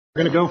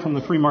We're going to go from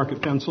the free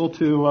market pencil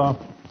to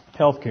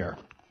healthcare,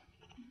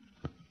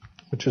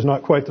 which is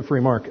not quite the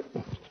free market.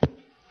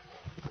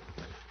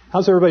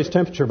 How's everybody's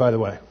temperature, by the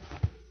way?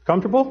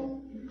 Comfortable?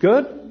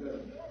 Good?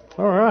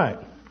 All right.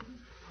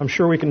 I'm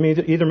sure we can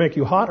either make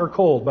you hot or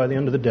cold by the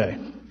end of the day.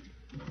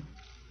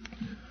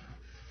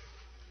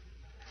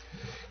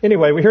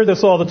 Anyway, we hear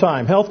this all the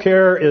time.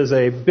 Healthcare is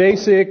a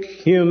basic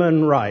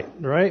human right,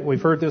 right?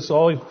 We've heard this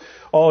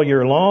all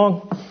year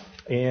long,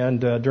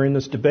 and during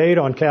this debate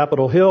on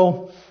Capitol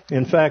Hill.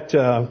 In fact,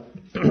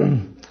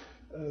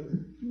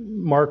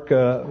 Mark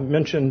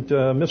mentioned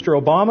Mr.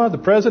 Obama, the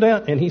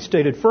president, and he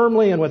stated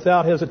firmly and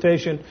without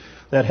hesitation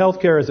that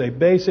health care is a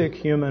basic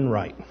human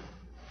right.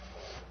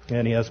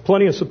 And he has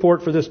plenty of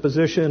support for this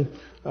position,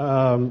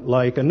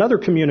 like another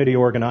community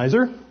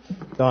organizer,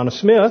 Donna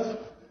Smith.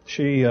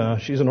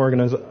 She's an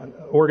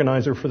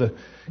organizer for the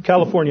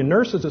California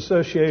Nurses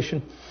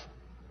Association.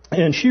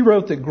 And she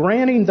wrote that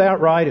granting that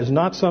right is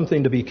not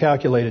something to be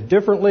calculated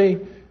differently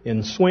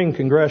in swing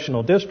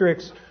congressional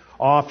districts,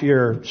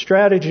 off-year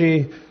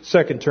strategy,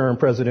 second-term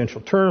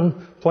presidential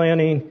term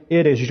planning.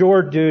 It is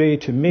your duty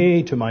to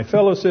me, to my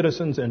fellow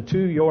citizens, and to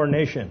your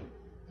nation.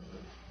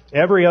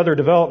 Every other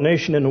developed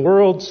nation in the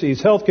world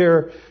sees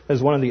healthcare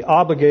as one of the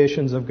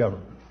obligations of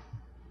government.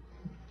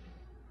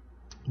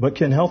 But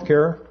can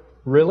healthcare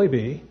really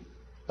be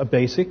a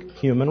basic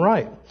human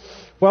right?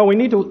 Well, we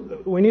need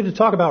to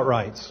talk about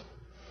rights.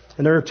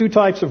 And there are two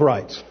types of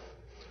rights.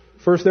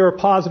 First, there are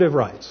positive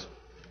rights.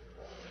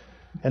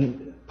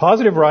 And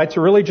positive rights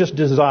are really just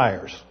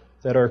desires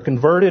that are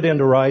converted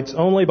into rights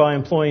only by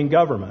employing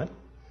government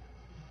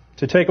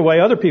to take away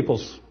other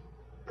people's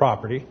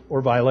property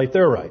or violate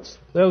their rights.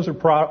 Those are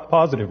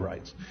positive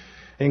rights.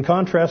 In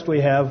contrast,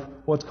 we have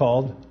what's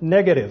called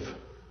negative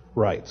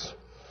rights.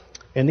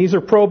 And these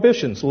are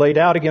prohibitions laid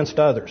out against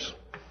others,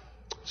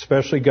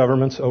 especially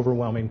government's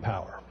overwhelming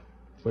power.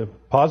 We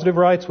have positive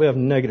rights, we have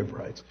negative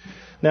rights.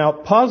 Now,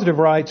 positive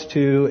rights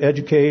to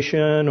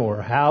education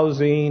or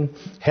housing,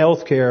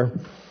 health care,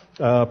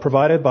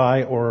 provided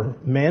by or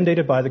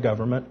mandated by the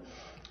government,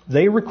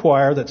 they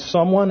require that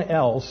someone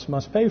else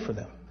must pay for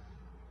them.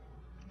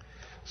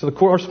 So the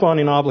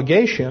corresponding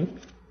obligation,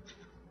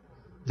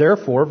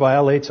 therefore,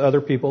 violates other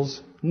people's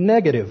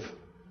negative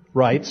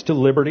rights to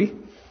liberty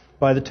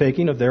by the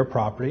taking of their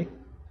property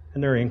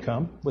and their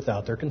income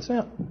without their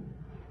consent.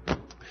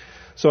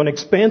 So an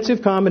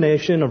expansive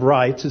combination of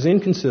rights is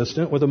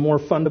inconsistent with a more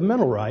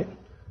fundamental right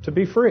to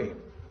be free.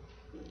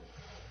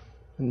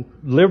 And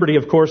liberty,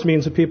 of course,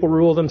 means that people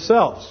rule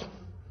themselves.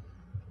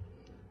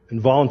 And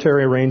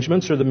voluntary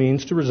arrangements are the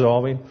means to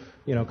resolving,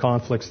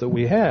 conflicts that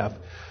we have.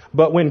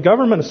 But when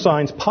government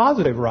assigns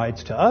positive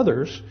rights to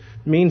others,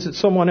 it means that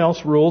someone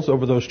else rules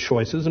over those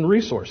choices and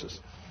resources,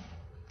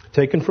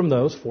 taken from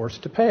those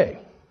forced to pay.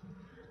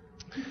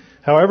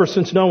 However,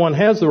 since no one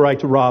has the right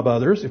to rob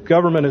others, if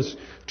government is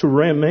to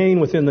remain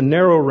within the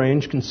narrow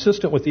range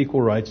consistent with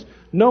equal rights,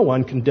 no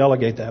one can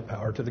delegate that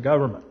power to the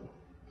government.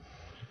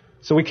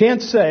 So we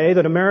can't say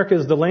that America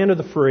is the land of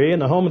the free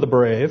and the home of the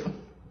brave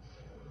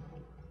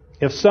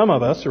if some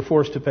of us are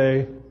forced to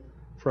pay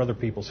for other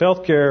people's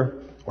health care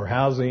or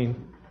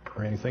housing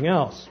or anything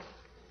else.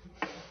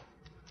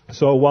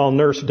 So while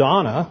Nurse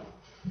Donna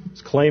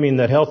is claiming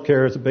that health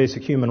care is a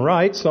basic human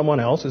right, someone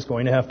else is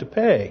going to have to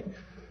pay.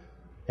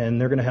 And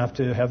they're going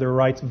to have their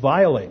rights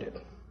violated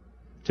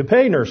to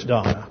pay Nurse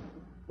Donna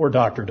or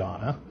Dr.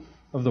 Donna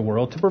of the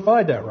world to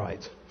provide that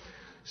right.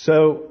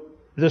 So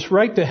this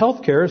right to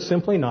health care is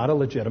simply not a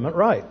legitimate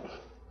right.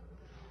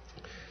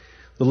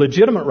 The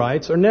legitimate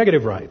rights are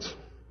negative rights.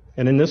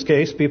 And in this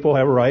case, people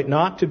have a right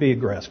not to be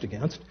aggressed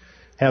against,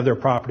 have their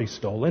property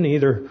stolen,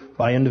 either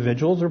by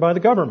individuals or by the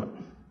government.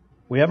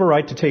 We have a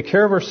right to take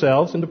care of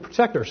ourselves and to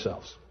protect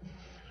ourselves.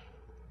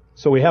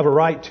 So we have a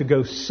right to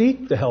go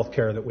seek the health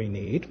care that we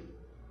need,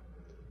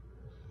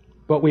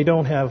 but we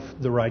don't have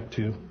the right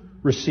to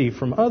receive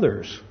from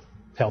others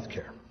health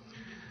care.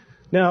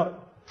 Now,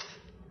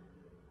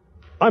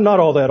 I'm not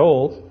all that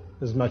old,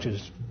 as much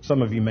as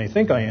some of you may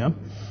think I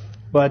am,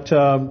 but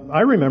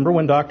I remember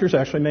when doctors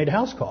actually made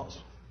house calls.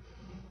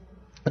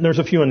 And there's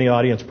a few in the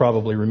audience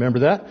probably remember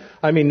that.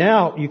 I mean,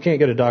 now you can't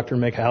get a doctor to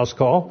make a house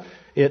call.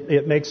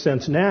 It makes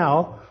sense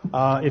now,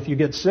 if you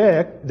get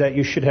sick, that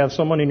you should have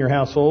someone in your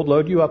household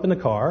load you up in the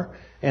car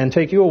and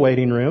take you a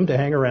waiting room to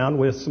hang around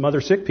with some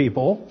other sick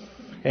people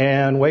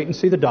and wait and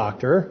see the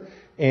doctor,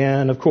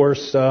 and of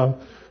course,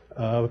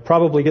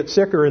 probably get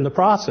sicker in the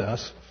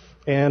process,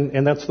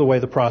 and that's the way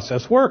the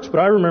process works.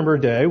 But I remember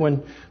a day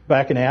when,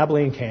 back in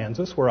Abilene,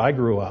 Kansas, where I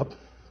grew up,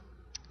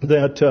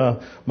 that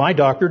my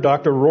doctor,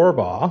 Dr.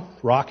 Rohrbaugh,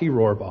 Rocky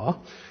Rohrbaugh,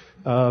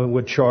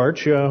 would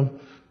charge $3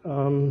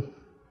 to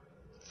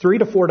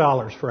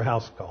 $4 for a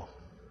house call.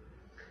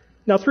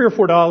 Now, $3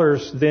 or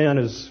 $4 then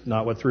is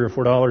not what $3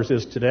 or $4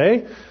 is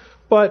today,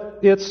 but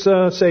it's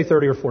say $30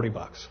 or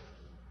 $40.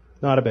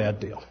 Not a bad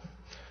deal.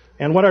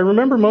 And what I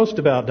remember most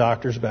about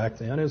doctors back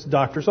then is the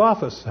doctor's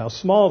office, how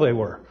small they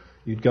were.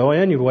 You'd go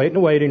in, you'd wait in a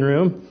waiting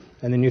room,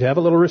 and then you'd have a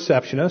little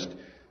receptionist,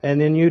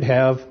 and then you'd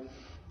have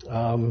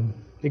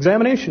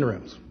examination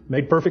rooms.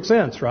 Made perfect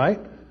sense,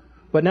 right?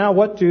 But now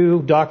what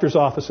do doctors'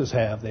 offices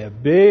have? They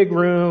have big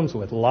rooms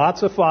with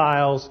lots of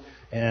files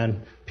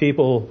and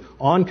people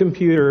on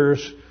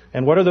computers.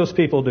 And what are those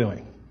people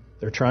doing?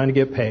 They're trying to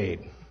get paid.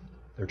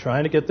 They're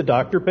trying to get the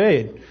doctor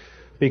paid.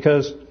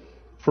 Because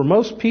for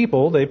most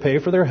people, they pay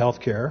for their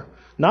health care,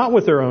 not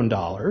with their own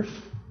dollars,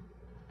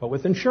 but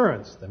with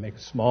insurance. They make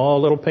a small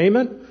little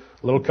payment,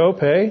 a little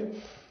copay,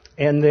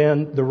 and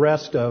then the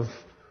rest of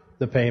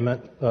the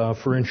payment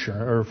for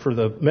insurance or for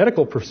the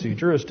medical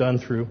procedure is done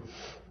through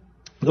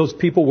those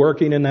people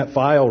working in that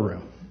file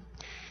room.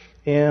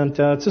 And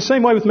it's the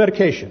same way with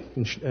medication.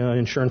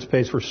 Insurance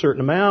pays for a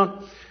certain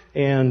amount,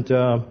 and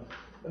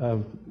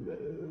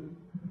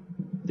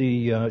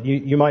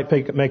you might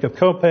make a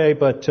copay,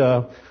 but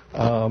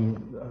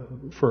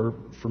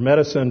for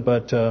medicine,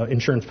 but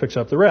insurance picks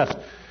up the rest.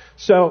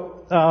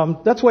 So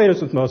that's the way it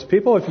is with most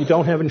people. If you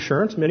don't have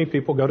insurance, many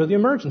people go to the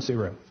emergency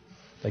room.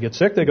 They get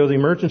sick, they go to the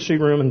emergency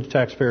room, and the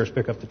taxpayers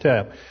pick up the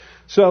tab.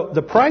 So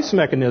the price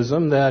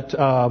mechanism that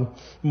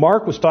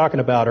Mark was talking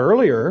about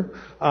earlier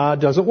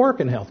doesn't work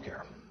in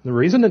healthcare. The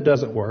reason it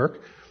doesn't work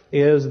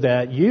is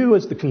that you,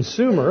 as the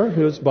consumer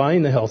who's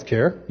buying the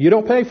healthcare, you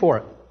don't pay for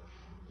it.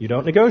 You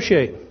don't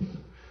negotiate.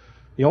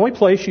 The only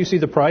place you see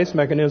the price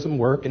mechanism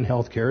work in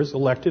healthcare is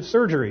elective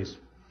surgeries,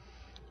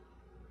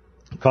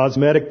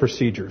 cosmetic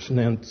procedures, and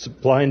then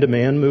supply and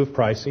demand move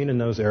pricing in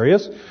those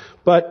areas.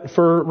 But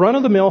for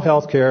run-of-the-mill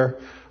healthcare,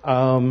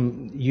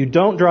 you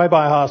don't drive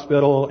by a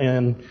hospital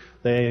and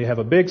they have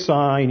a big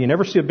sign. You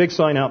never see a big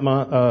sign out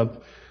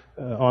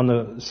on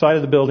the side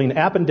of the building,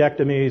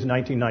 appendectomies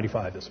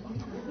 1995 this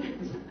month.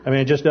 I mean,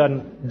 it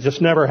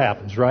just never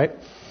happens, right?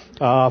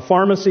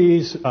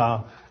 Pharmacies,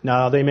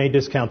 now they may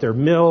discount their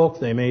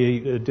milk, they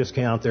may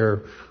discount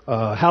their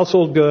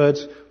household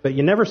goods, but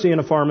you never see in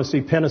a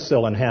pharmacy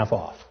penicillin half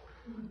off,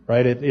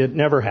 right? It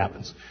never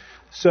happens.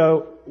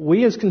 So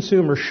we as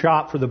consumers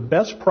shop for the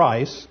best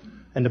price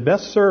and the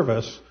best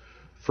service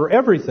for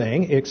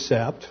everything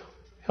except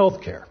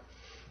health care.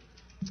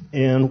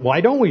 And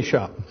why don't we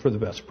shop for the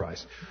best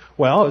price?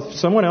 Well, if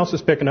someone else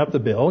is picking up the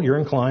bill, you're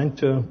inclined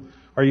to,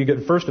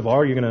 first of all,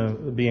 are you going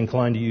to be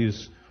inclined to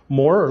use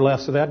more or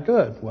less of that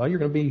good? Well, you're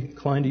going to be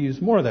inclined to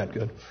use more of that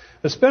good,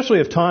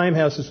 especially if time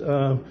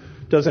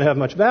doesn't have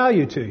much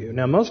value to you.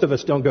 Now, most of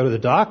us don't go to the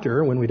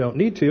doctor when we don't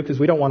need to because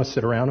we don't want to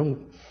sit around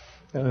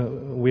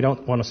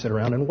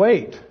and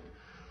wait.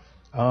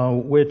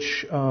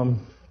 Which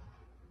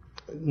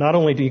not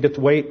only do you get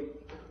to wait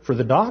for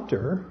the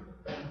doctor,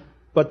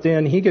 but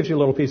then he gives you a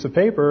little piece of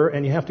paper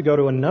and you have to go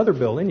to another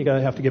building. You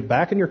have to get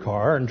back in your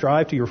car and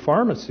drive to your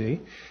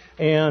pharmacy,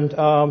 and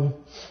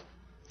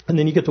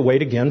then you get to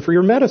wait again for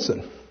your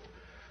medicine.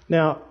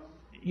 Now,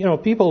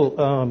 people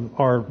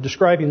are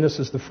describing this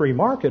as the free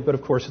market, but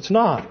of course it's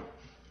not.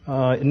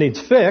 It needs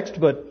fixed,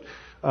 but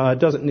it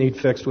doesn't need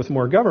fixed with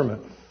more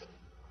government.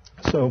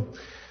 So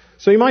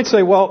you might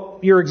say, well,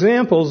 your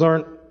examples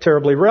aren't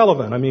terribly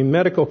relevant. I mean,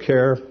 medical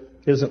care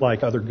isn't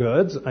like other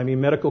goods. I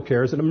mean, medical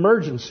care is an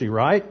emergency,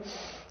 right?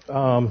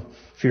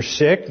 If you're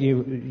sick,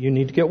 you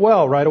need to get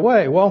well right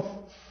away.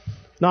 Well,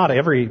 not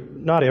every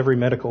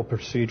medical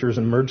procedure is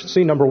an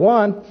emergency, number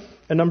one.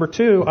 And number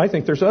two, I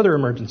think there's other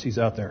emergencies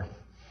out there,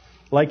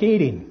 like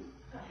eating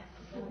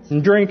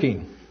and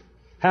drinking,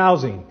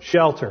 housing,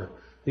 shelter.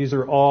 These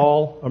are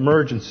all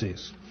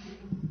emergencies.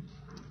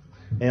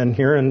 And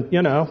here in,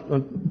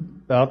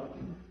 about,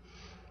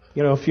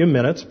 a few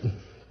minutes,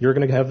 you're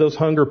going to have those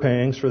hunger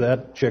pangs for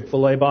that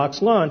Chick-fil-A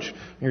box lunch. And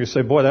you're going to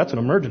say, boy, that's an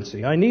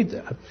emergency. I need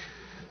that.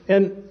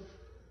 And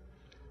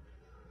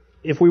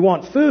if we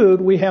want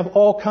food, we have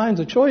all kinds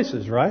of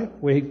choices, right?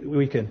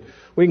 We can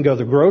go to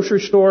the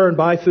grocery store and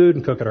buy food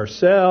and cook it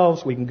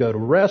ourselves. We can go to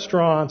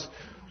restaurants.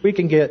 We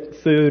can get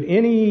food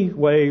any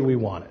way we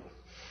want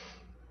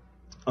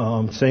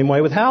it. Same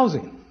way with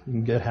housing. You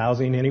can get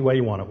housing any way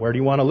you want it. Where do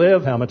you want to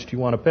live? How much do you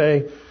want to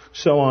pay?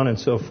 So on and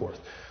so forth.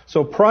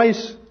 So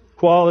price,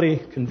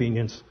 quality,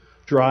 convenience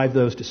drive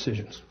those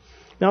decisions.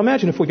 Now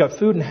imagine if we got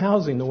food and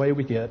housing the way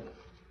we get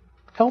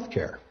health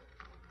care.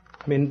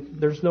 I mean,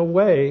 there's no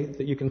way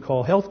that you can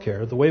call health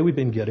care the way we've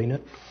been getting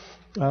it,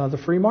 the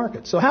free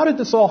market. So how did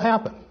this all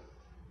happen?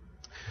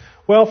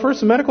 Well, first,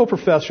 the medical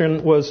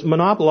profession was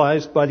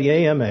monopolized by the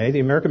AMA,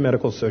 the American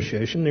Medical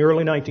Association, in the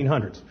early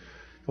 1900s.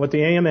 What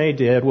the AMA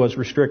did was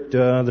restrict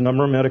the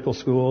number of medical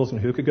schools and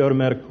who could go to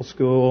medical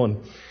school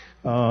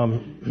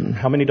and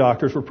how many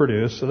doctors were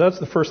produced. So that's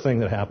the first thing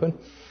that happened.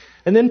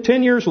 And then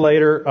 10 years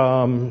later,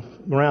 around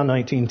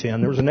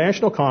 1910, there was a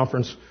national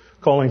conference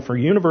calling for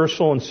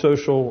universal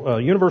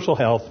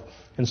health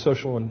and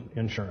social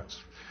insurance.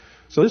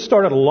 So this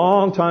started a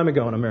long time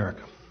ago in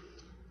America.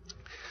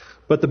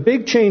 But the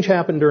big change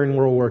happened during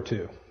World War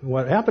II.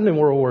 What happened in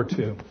World War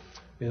II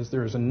is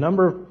there's a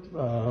number,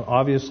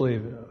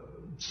 obviously,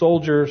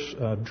 soldiers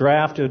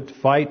drafted to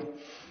fight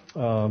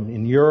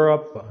in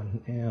Europe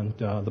and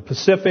the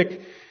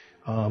Pacific.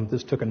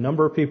 This took a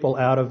number of people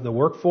out of the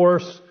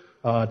workforce.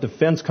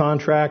 Defense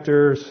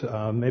contractors,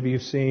 maybe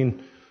you've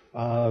seen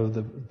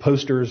the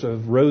posters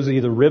of Rosie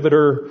the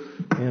Riveter,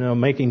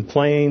 making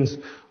planes.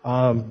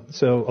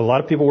 So a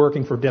lot of people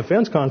working for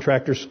defense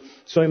contractors.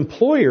 So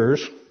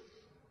employers,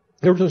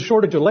 there was a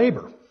shortage of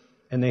labor,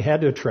 and they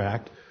had to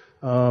attract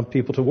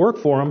people to work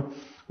for them.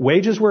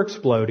 Wages were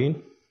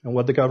exploding, and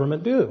what did the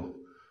government do?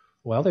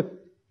 Well,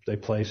 they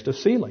placed a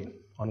ceiling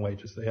on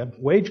wages. They had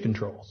wage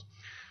controls.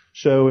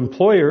 So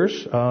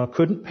employers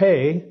couldn't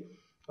pay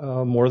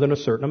more than a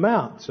certain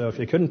amount. So if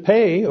they couldn't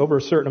pay over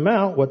a certain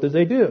amount, what did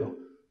they do?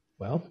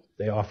 Well,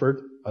 they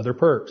offered other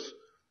perks.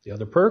 The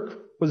other perk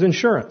was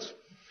insurance.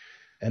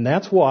 And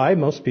that's why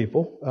most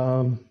people,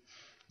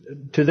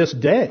 to this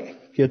day,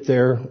 get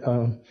their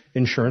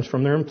insurance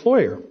from their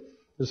employer.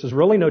 This is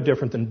really no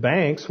different than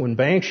banks. When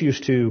banks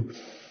used to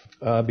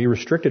be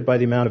restricted by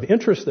the amount of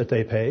interest that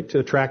they paid to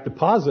attract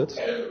deposits,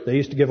 they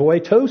used to give away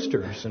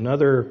toasters and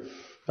other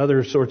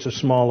sorts of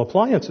small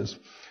appliances.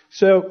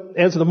 So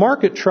as the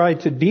market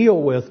tried to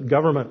deal with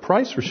government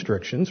price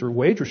restrictions or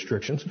wage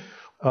restrictions,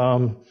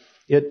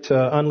 it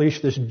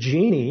unleashed this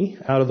genie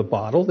out of the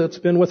bottle that's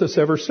been with us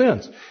ever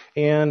since.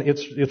 And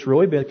it's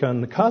really become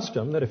the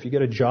custom that if you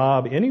get a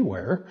job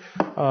anywhere,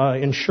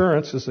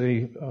 insurance is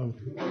a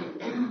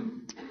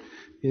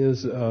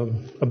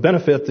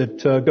benefit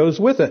that goes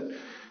with it.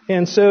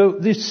 And so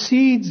the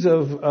seeds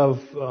of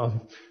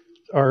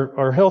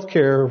our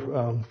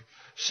healthcare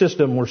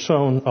system were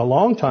sown a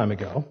long time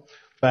ago,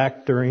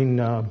 back during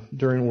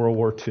World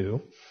War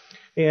II.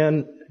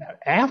 And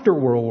after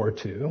World War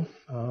II,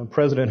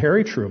 President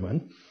Harry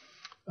Truman,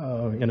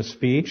 in a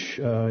speech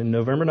in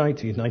November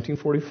 19,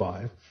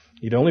 1945,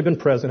 he'd only been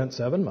president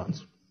 7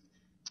 months,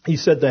 he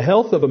said, "The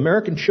health of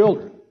American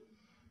children,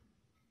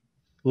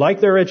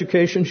 like their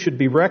education, should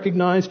be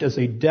recognized as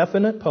a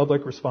definite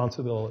public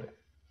responsibility.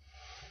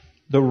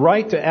 The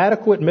right to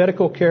adequate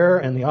medical care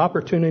and the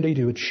opportunity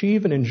to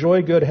achieve and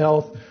enjoy good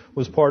health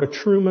was part of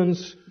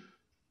Truman's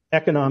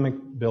economic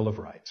Bill of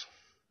Rights."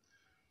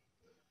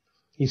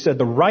 He said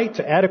the right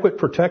to adequate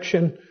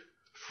protection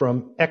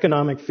from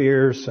economic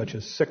fears such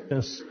as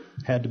sickness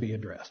had to be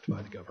addressed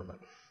by the government.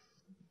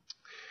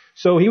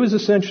 So he was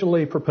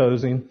essentially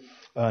proposing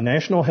a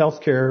national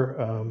health care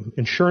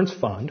insurance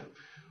fund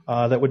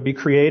that would be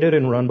created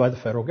and run by the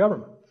federal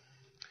government.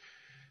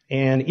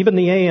 And even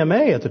the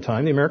AMA at the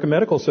time, the American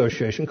Medical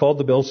Association, called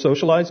the bill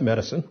socialized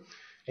medicine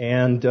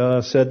and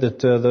said that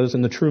those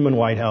in the Truman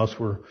White House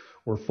were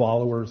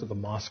followers of the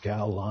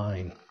Moscow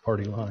line,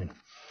 party line.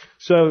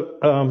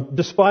 So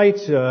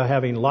despite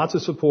having lots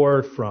of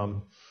support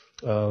from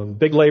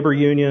big labor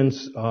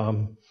unions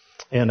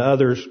and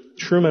others,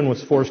 Truman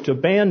was forced to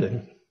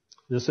abandon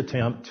this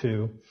attempt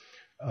to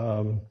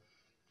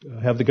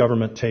have the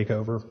government take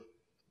over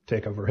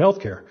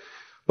healthcare.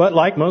 But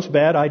like most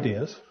bad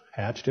ideas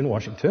hatched in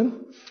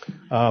Washington,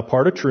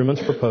 part of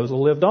Truman's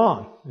proposal lived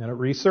on, and it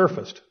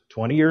resurfaced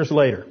 20 years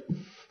later.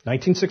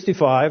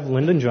 1965,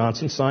 Lyndon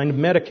Johnson signed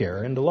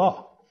Medicare into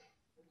law.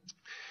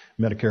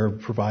 Medicare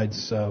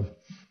provides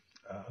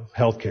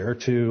health care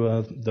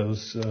to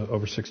those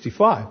over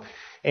 65.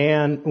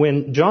 And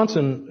when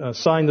Johnson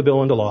signed the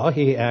bill into law,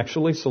 he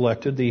actually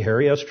selected the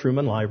Harry S.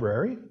 Truman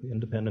Library,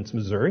 Independence,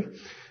 Missouri,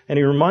 and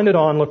he reminded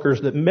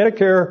onlookers that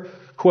Medicare,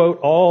 quote,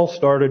 all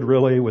started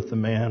really with the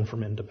man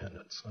from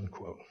Independence,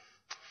 unquote.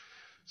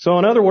 So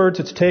in other words,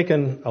 it's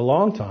taken a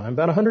long time,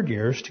 about 100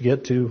 years, to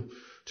get to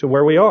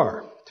where we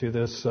are, to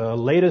this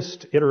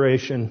latest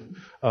iteration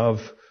of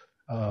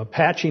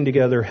patching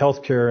together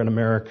healthcare in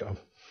America.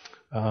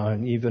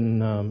 And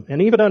even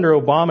under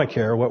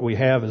Obamacare, what we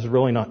have is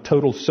really not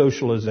total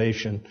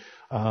socialization,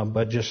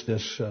 but just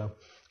this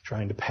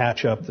trying to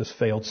patch up this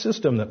failed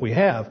system that we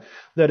have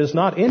that is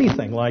not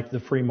anything like the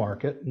free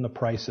market and the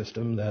price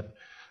system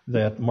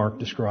that Mark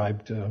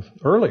described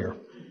earlier.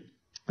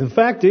 The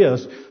fact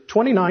is,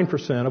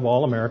 29% of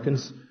all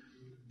Americans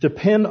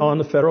depend on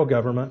the federal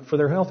government for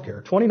their health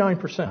care.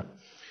 29%.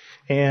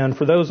 And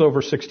for those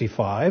over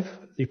 65,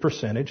 the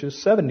percentage is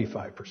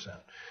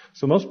 75%.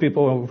 So most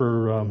people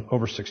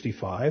over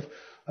 65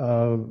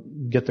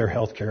 get their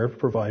health care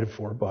provided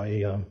for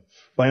by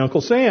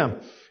Uncle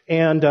Sam.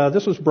 And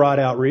this was brought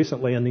out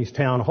recently in these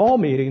town hall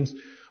meetings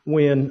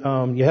when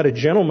you had a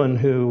gentleman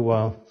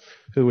who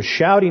was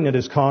shouting at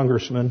his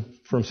congressman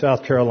from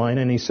South Carolina,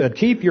 and he said,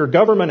 "Keep your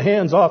government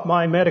hands off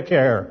my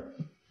Medicare."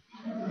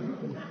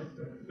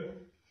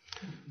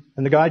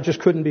 And the guy just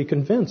couldn't be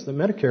convinced that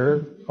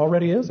Medicare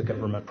already is a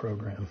government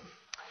program.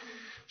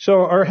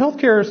 So our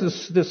healthcare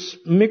is this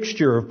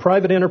mixture of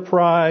private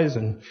enterprise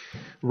and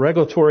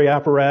regulatory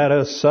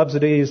apparatus,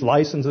 subsidies,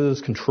 licenses,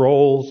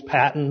 controls,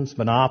 patents,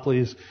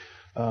 monopolies,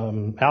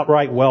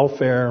 outright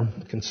welfare,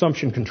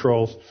 consumption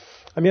controls.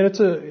 I mean, it's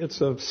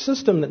a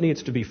system that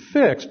needs to be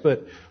fixed,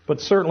 but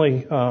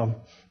certainly,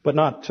 but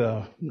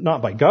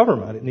not by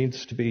government. It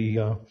needs to be.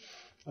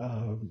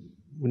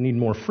 We need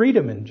more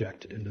freedom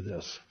injected into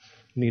this.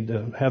 We need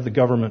to have the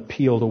government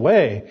peeled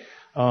away,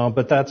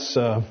 but that's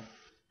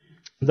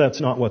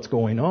not what's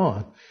going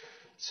on.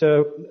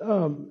 So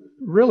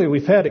really,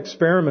 we've had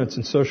experiments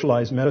in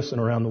socialized medicine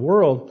around the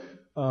world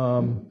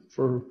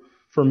for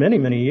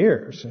many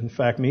years. In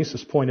fact,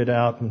 Mises pointed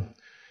out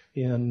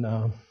in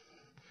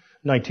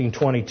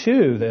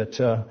 1922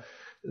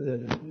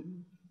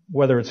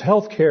 whether it's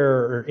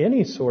healthcare or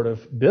any sort of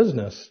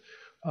business,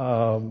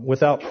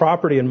 without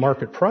property and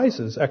market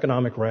prices,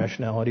 economic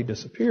rationality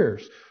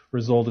disappears.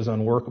 Result is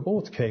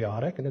unworkable, it's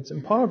chaotic, and it's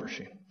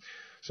impoverishing.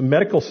 So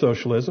medical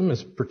socialism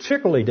is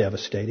particularly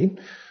devastating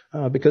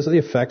because of the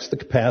effects the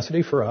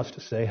capacity for us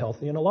to stay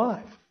healthy and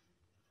alive.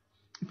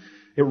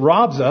 It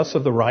robs us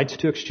of the rights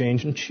to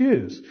exchange and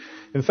choose.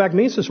 In fact,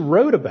 Mises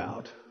wrote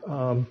about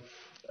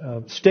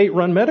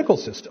state-run medical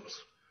systems.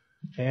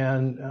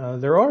 And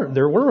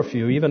there were a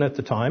few even at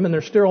the time, and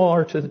there still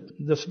are to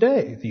this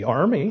day. The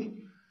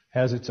Army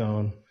has its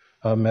own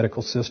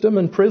medical system,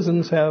 and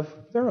prisons have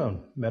their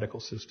own medical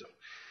system.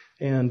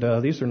 And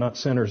these are not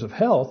centers of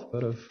health,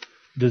 but of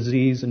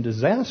disease and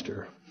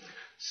disaster.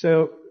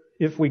 So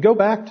if we go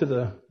back to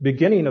the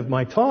beginning of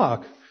my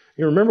talk,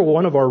 you remember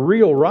one of our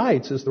real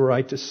rights is the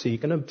right to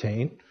seek and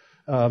obtain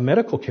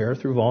medical care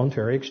through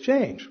voluntary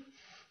exchange.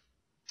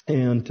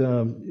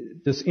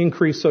 And this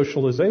increased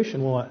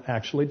socialization will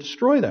actually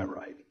destroy that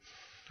right.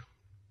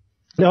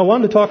 Now, I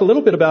wanted to talk a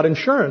little bit about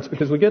insurance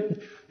because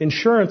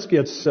insurance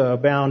gets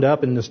bound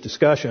up in this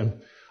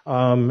discussion,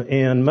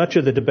 and much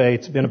of the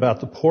debate's been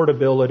about the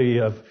portability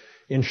of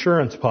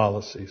insurance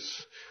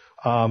policies,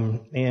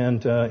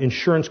 and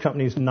insurance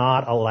companies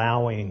not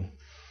allowing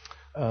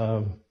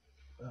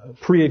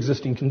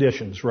pre-existing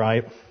conditions.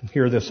 Right? I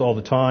hear this all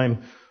the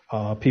time.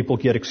 People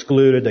get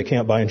excluded; they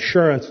can't buy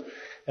insurance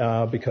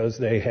because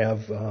they have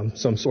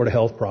some sort of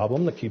health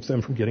problem that keeps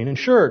them from getting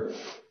insured.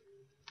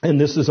 And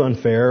this is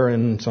unfair,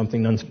 and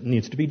something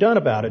needs to be done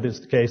about it,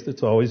 is the case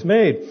that's always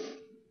made.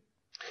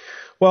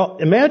 Well,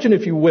 imagine,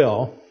 if you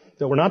will,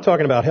 that we're not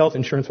talking about health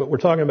insurance, but we're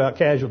talking about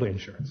casualty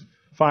insurance,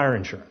 fire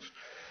insurance.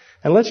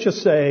 And let's just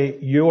say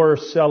you're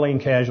selling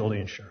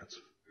casualty insurance,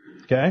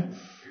 okay?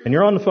 And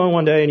you're on the phone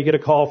one day and you get a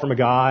call from a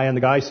guy, and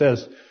the guy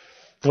says,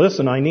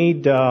 listen, I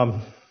need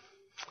to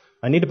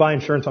buy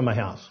insurance on my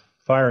house.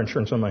 Fire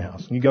insurance on my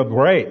house. And you go,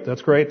 great,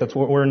 that's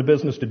what we're in the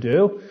business to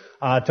do.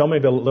 Tell me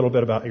a little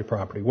bit about your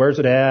property. Where's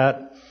it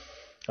at?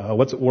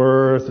 What's it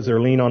worth? Is there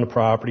a lien on the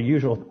property?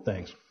 Usual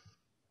things.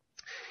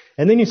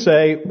 And then you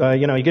say,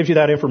 he gives you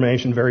that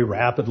information very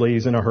rapidly.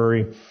 He's in a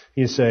hurry.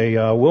 You say,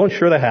 we'll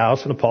insure the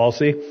house and the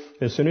policy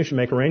as soon as you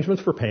make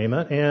arrangements for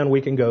payment, and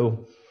we can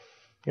go,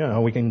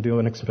 we can do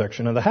an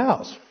inspection of the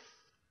house.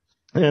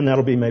 And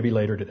that'll be maybe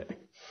later today.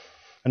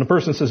 And the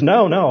person says,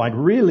 no, I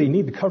really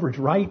need the coverage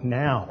right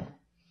now.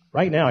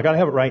 Right now, I got to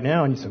have it right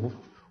now. And you say, well,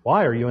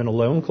 why? Are you in a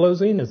loan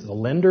closing? Is the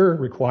lender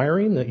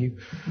requiring that you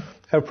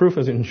have proof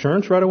of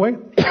insurance right away?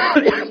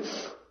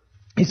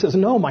 He says,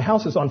 no, my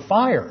house is on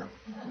fire.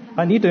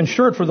 I need to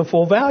insure it for the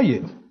full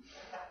value.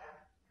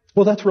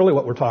 Well, that's really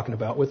what we're talking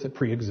about with the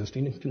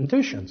pre-existing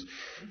conditions,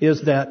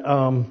 is that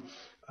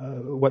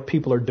what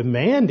people are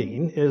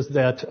demanding is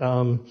that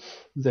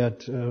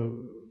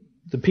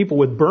the people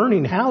with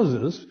burning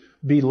houses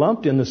be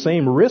lumped in the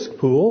same risk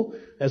pool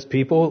as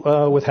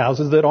people with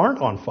houses that aren't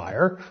on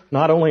fire.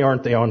 Not only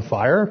aren't they on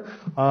fire,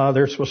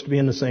 they're supposed to be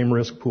in the same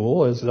risk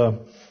pool as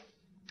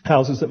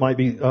houses that might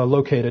be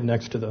located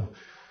next to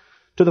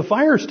the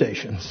fire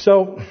station.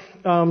 So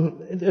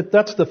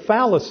that's the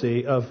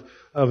fallacy of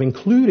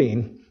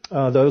including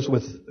those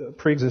with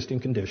pre-existing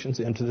conditions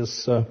into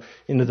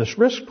this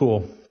risk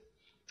pool.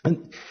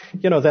 And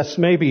that's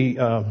maybe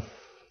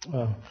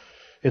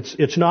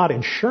it's not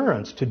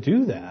insurance to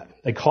do that.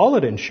 They call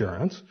it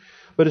insurance,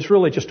 but it's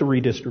really just a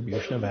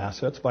redistribution of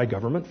assets by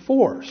government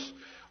force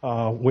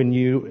when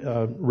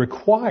you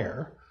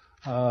require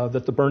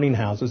that the burning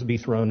houses be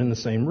thrown in the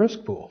same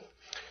risk pool.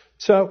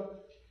 So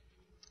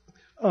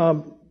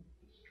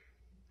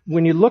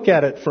when you look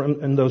at it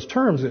in those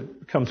terms, it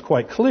becomes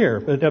quite clear.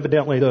 But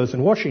evidently, those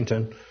in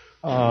Washington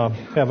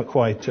haven't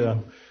quite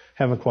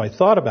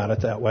thought about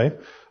it that way.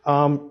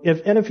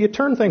 If you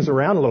turn things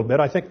around a little bit,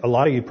 I think a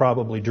lot of you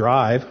probably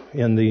drive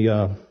in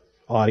the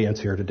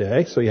audience here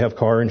today, so you have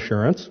car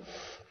insurance.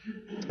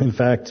 In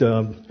fact,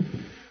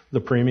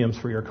 the premiums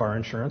for your car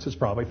insurance is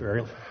probably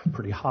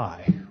pretty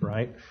high,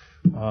 right?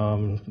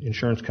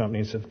 Insurance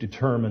companies have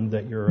determined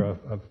that you're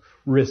a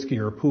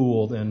riskier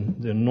pool than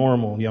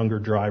normal. Younger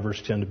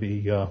drivers tend to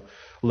be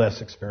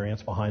less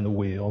experienced behind the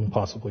wheel and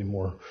possibly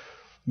more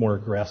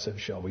aggressive,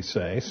 shall we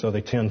say. So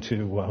they tend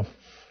to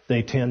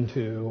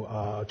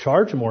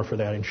charge more for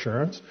that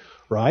insurance,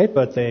 right?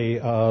 But they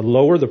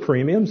lower the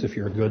premiums if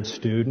you're a good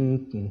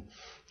student and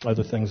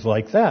other things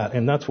like that.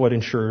 And that's what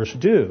insurers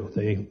do.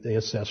 They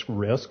assess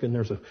risk, and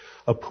there's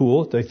a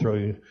pool that they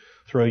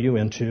throw you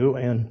into,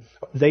 and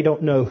they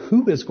don't know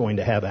who is going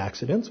to have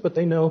accidents, but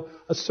they know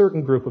a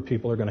certain group of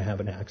people are going to have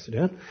an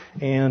accident.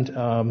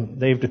 And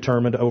they've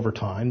determined over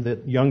time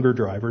that younger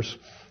drivers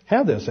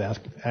have this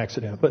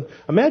accident. But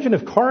imagine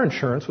if car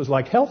insurance was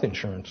like health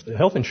insurance, the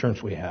health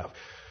insurance we have.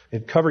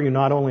 It'd cover you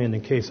not only in the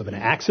case of an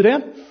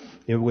accident,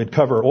 it would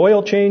cover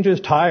oil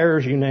changes,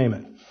 tires, you name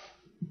it.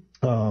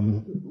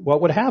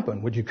 What would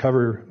happen? Would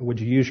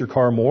you use your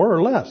car more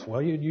or less?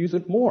 Well, you'd use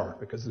it more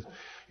because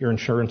your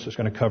insurance is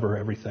going to cover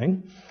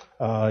everything.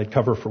 It'd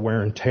cover for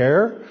wear and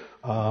tear.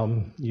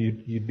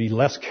 You'd be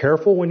less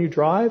careful when you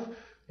drive,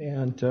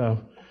 and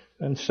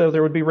And so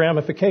there would be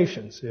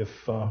ramifications if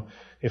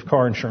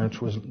car insurance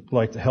was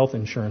like the health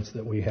insurance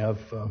that we have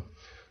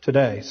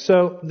today.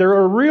 So there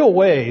are real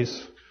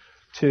ways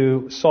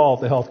to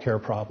solve the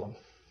healthcare problem.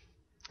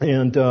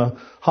 And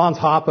Hans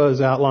Hoppe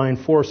has outlined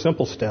 4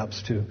 simple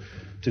steps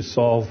to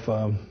solve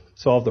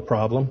the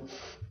problem.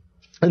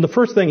 And the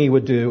first thing he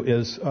would do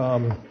is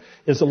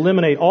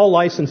eliminate all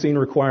licensing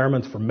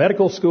requirements for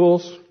medical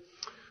schools,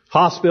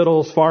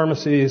 hospitals,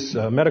 pharmacies,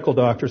 medical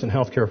doctors, and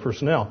healthcare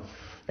personnel.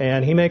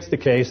 And he makes the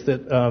case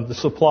that the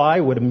supply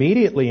would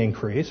immediately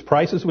increase,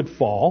 prices would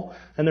fall,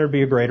 and there would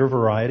be a greater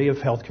variety of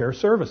healthcare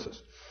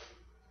services.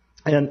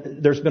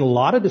 And there's been a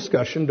lot of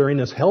discussion during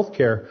this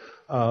healthcare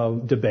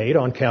debate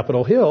on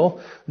Capitol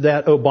Hill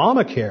that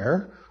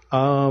Obamacare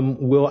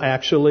will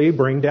actually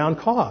bring down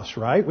costs,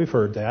 right? We've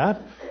heard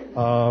that.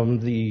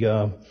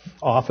 The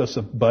Office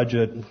of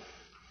Budget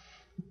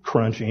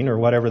Crunching, or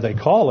whatever they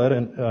call it,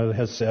 and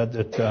has said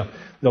that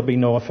there'll be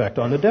no effect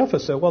on the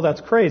deficit. Well,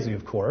 that's crazy,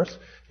 of course.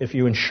 If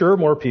you insure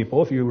more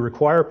people, if you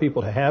require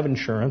people to have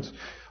insurance,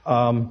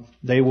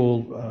 they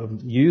will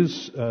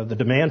use the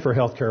demand for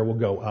health care will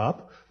go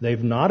up.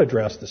 They've not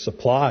addressed the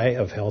supply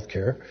of health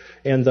care,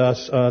 and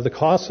thus the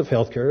cost of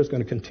health care is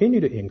going to continue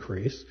to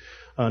increase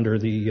under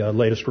the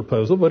latest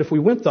proposal. But if we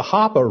went the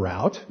Hoppe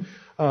route,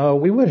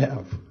 we would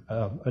have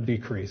a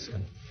decrease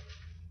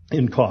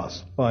in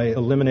cost by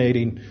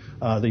eliminating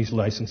these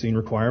licensing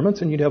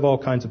requirements, and you'd have all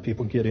kinds of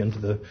people get into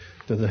the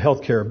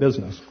healthcare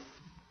business.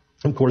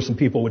 Of course, some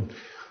people would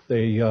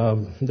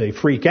they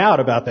freak out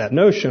about that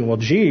notion. Well,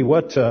 gee,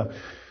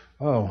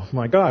 oh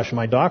my gosh,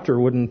 my doctor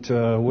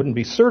wouldn't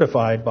be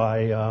certified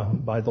by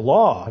the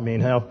law. I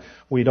mean, how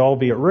we'd all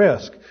be at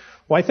risk.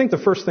 Well, I think the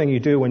first thing you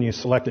do when you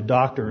select a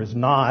doctor is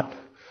not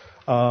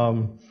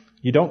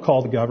you don't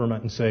call the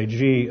government and say,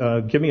 gee,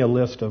 give me a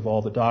list of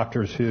all the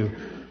doctors who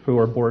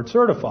are board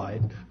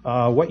certified.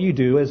 What you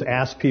do is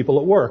ask people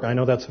at work. I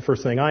know that's the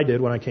first thing I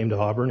did when I came to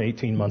Auburn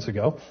 18 months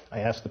ago.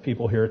 I asked the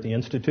people here at the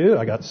Institute.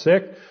 I got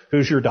sick.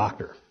 Who's your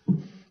doctor?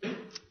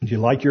 Do you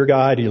like your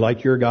guy? Do you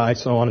like your guy?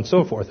 So on and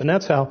so forth. And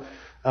that's how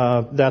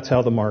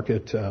the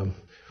market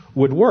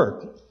would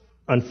work.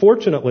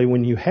 Unfortunately,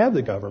 when you have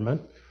the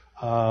government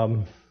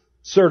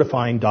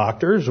certifying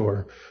doctors,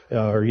 or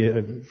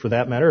for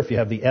that matter, if you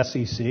have the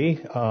SEC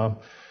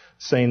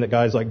saying that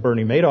guys like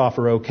Bernie Madoff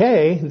are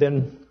okay,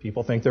 then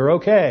people think they're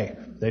okay.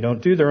 They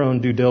don't do their own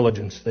due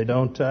diligence. They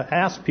don't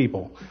ask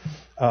people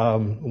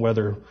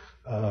whether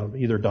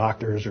either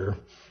doctors or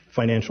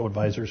financial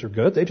advisors are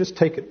good. They just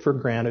take it for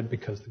granted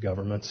because the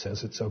government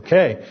says it's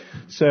okay.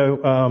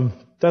 So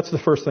that's the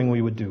first thing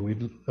we would do.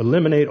 We'd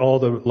eliminate all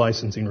the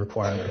licensing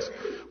requirements.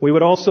 We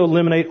would also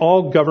eliminate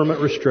all government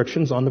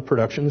restrictions on the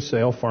production and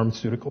sale of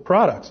pharmaceutical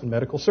products and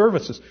medical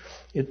services.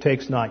 It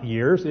takes not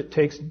years, it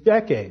takes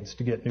decades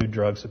to get new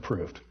drugs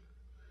approved.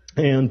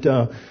 And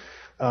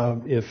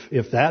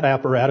if that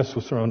apparatus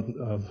was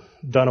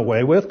done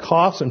away with,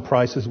 costs and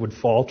prices would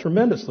fall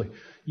tremendously.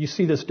 You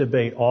see this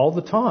debate all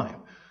the time.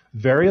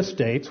 Various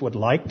states would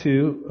like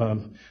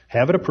to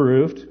have it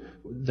approved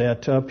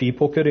that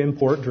people could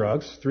import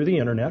drugs through the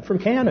internet from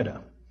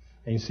Canada.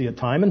 And you see it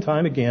time and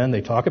time again.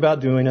 They talk about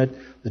doing it.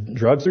 The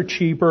drugs are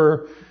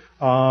cheaper,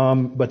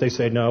 but they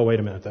say, no, wait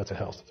a minute, that's a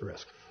health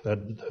risk.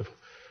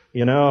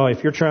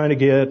 If you're trying to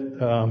get,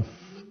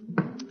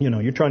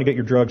 you're trying to get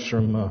your drugs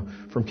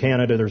from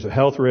Canada, there's a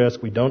health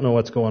risk. We don't know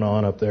what's going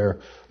on up there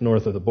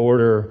north of the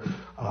border,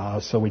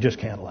 so we just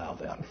can't allow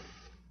that.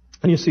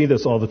 And you see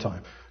this all the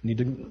time. Need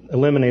to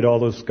eliminate all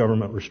those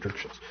government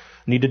restrictions.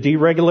 Need to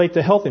deregulate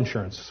the health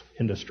insurance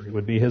industry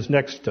would be his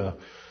next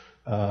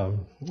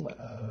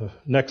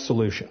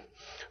solution.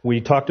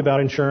 We talked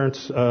about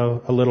insurance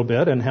a little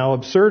bit and how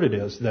absurd it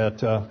is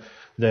that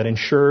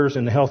insurers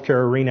in the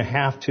healthcare arena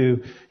have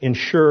to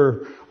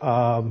insure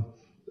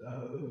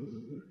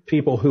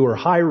people who are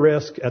high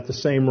risk at the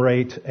same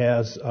rate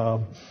as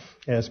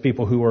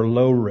people who are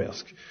low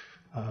risk.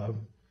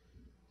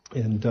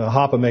 And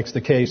Hoppe makes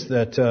the case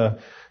that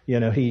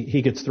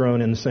he gets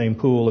thrown in the same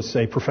pool as,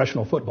 say,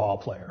 professional football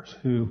players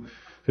who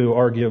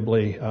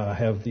arguably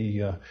have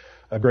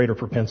a greater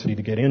propensity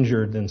to get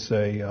injured than,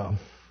 say,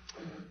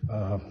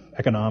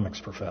 economics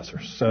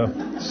professors. So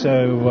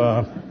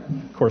of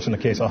course, in the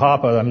case of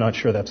Hoppe, I'm not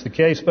sure that's the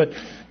case. But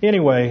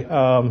anyway,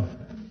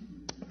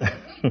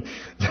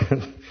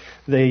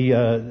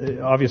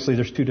 obviously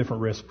there's two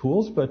different risk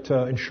pools, but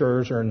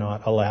insurers are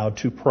not allowed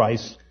to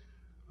price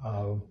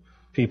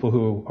people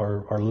who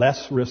are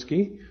less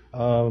risky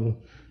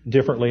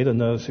differently than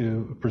those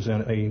who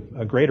present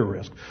a greater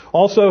risk.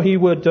 Also, he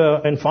would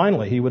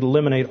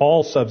eliminate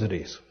all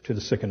subsidies to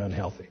the sick and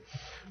unhealthy.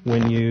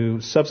 When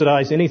you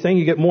subsidize anything,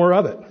 you get more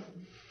of it.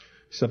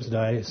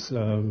 Subsidize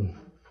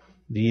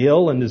the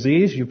ill and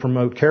disease, you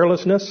promote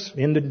carelessness,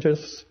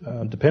 indigence,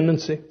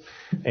 dependency,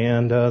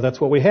 and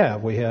that's what we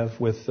have. We have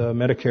with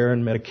Medicare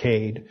and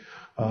Medicaid,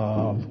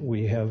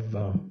 we have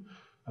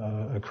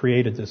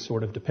created this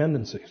sort of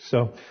dependency.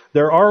 So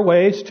there are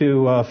ways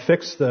to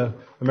fix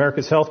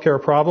America's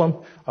healthcare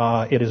problem.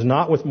 It is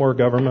not with more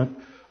government.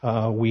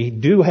 We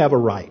do have a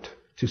right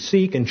to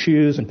seek and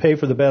choose and pay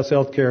for the best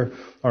health care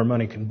our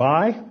money can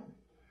buy.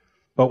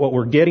 But what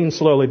we're getting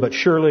slowly but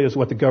surely is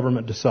what the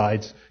government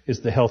decides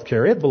is the health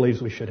care it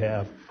believes we should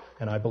have,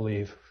 and I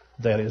believe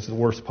that is the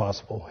worst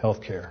possible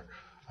health care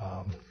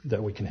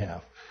that we can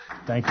have.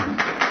 Thank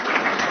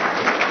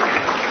you.